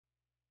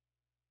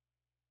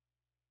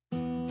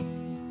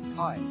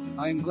Hi,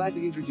 I am glad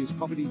to introduce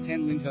property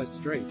 10 Lyndhurst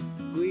Street,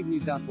 Glebe,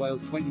 New South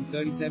Wales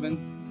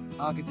 2037.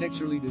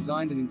 Architecturally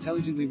designed and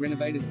intelligently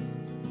renovated.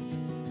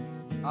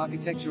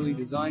 Architecturally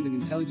designed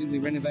and intelligently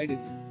renovated,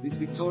 this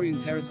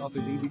Victorian terrace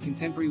offers easy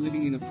contemporary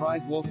living in a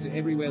prized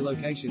walk-to-everywhere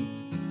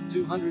location.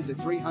 200 to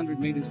 300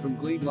 metres from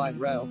Glebe Light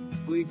Rail,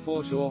 Glebe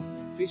foreshore,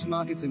 fish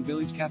markets and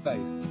village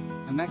cafes.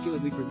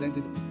 Immaculately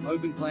presented,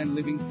 open-plan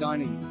living,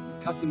 dining,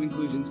 custom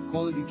inclusions,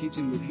 quality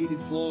kitchen with heated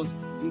floors,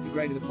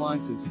 integrated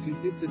appliances,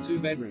 consists of 2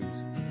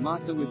 bedrooms,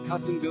 master with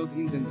custom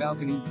built-ins and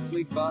balcony,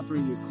 sleek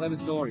bathroom with clever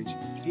storage,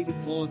 heated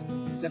floors,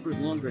 separate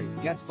laundry,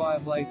 gas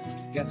fireplace,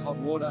 gas hot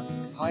water,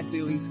 high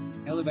ceilings,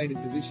 elevated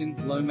position,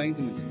 low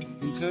maintenance.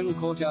 Internal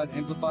courtyard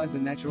amplifies the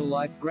natural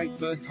light, great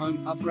first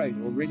home, upgrade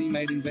or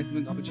ready-made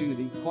investment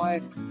opportunity,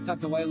 quiet,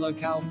 tucked away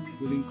locale,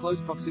 within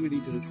close proximity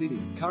to the city,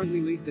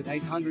 currently leased at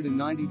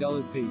 $890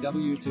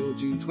 PW till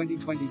June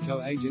 2020.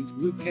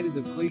 Co-agent, Luke Ketters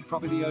of Cleve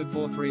Property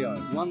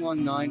 0430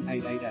 119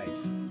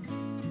 888.